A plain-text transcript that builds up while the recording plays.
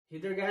Hey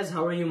there guys,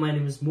 how are you? My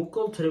name is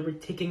Mukul. Today we're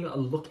taking a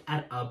look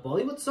at a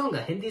Bollywood song,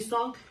 a Hindi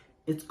song.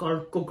 It's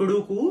called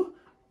Kukkad.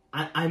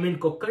 I mean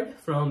Kukkad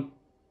from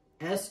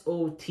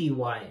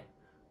SOTY.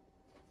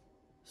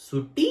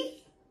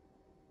 Sutti?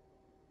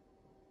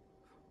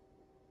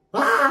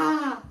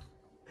 Ah!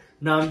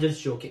 No, I'm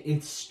just joking.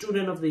 It's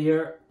Student of the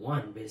Year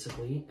 1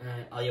 basically.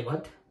 Alia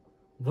Bhatt,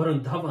 Varun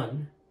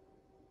Dhawan,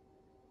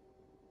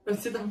 and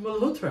Sidharth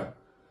Malhotra.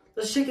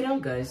 Let's check it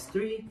out guys.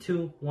 3,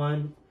 2,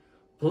 1,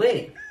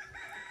 play.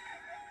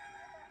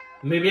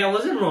 Maybe I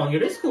wasn't wrong.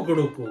 It is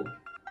Kukkad.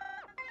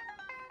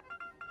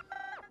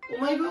 Oh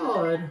my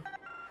god.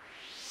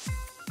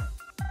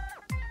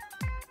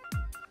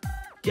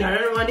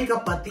 Karen Wani ka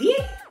pati?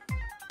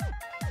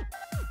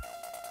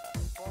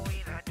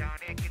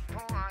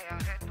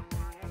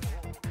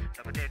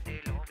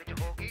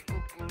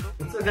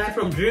 It's the guy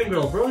from Dream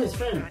Girl, bro, his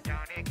friend.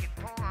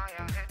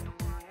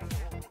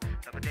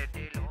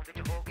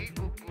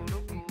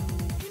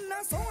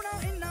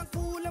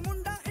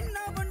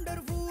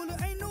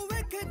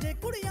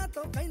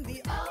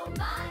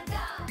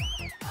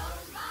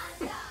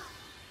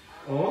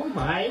 Oh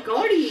my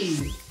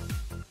goddy!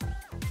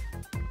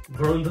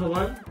 Varun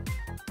Dhawan?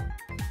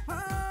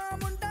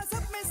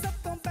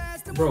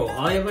 Bro,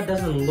 Alia Bhatt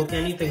doesn't look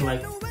anything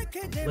like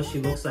what she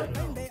looks like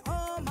now.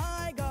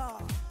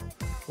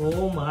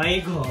 Oh my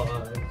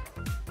god.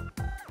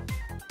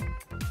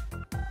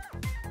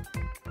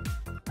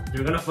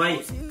 They're gonna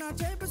fight.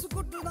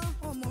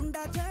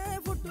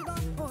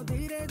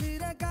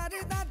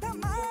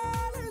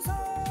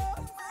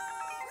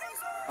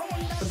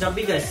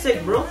 Punjabi guy's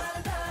sick, bro.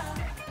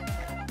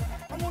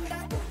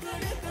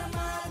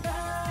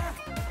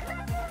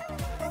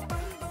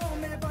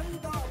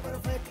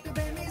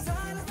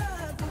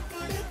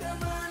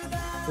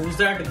 Who's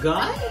that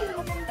guy?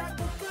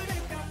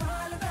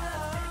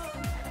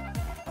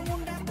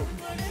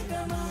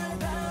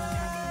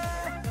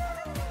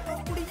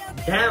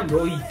 Damn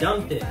bro, he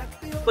dunked it.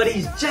 But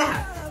he's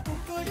jacked.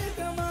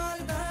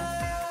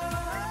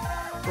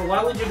 Bro,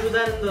 why would you do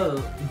that in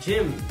the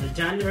gym? The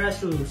janitor has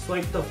to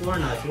swipe the floor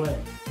now as well.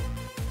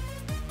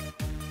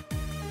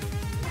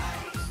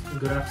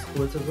 Good at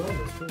sports as well,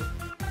 that's cool.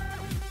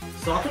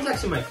 Soccer's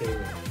actually my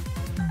favorite.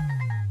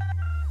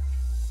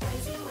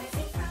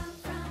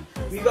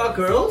 We got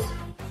girls?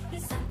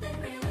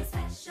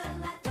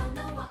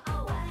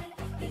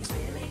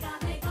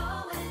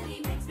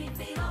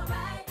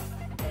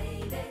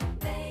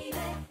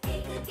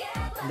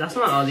 That's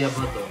not Alia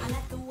Bhatt though.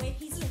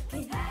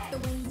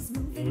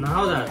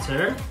 Now that's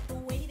her.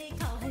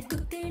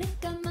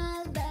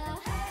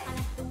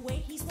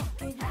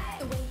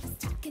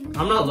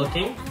 I'm not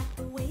looking.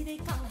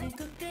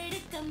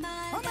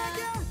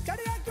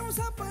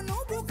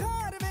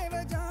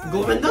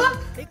 Govinda?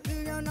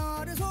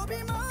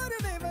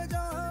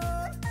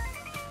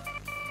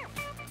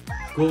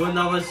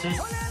 Govinda was just...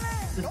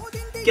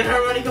 Get her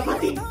running a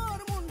pati.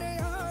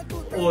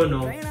 Oh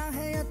no.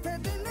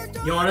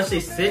 You honestly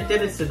Sid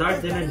did it,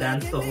 Sidharth didn't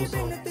dance the whole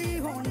song.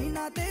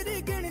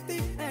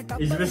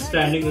 He's just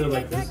standing there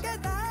like this.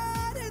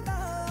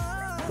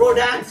 Bro,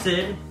 dance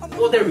Sid.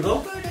 Oh, there we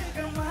go.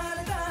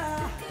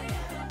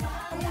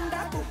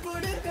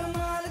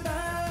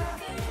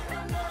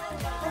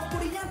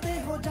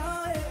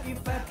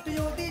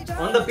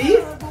 On the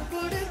beat?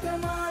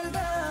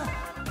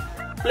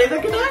 Play the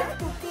guitar?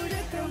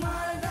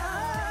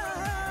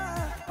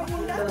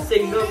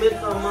 Sing with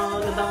oh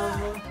my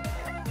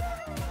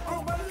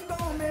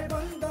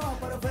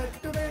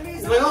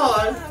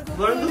god,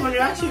 Varun Dhawan,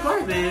 you're actually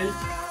garbage.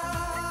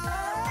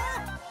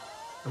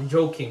 I'm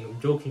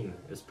joking.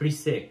 It's pretty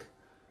sick.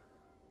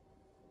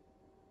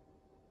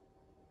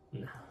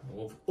 Nah,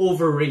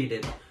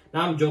 overrated.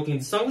 Now I'm joking.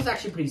 The song was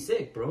actually pretty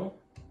sick, bro.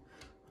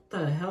 What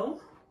the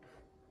hell?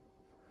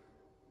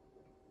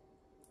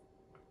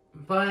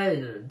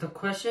 But the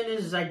question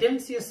is, I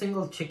didn't see a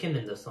single chicken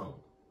in the song.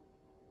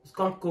 It's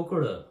called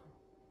Kukkad.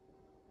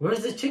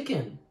 Where's the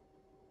chicken?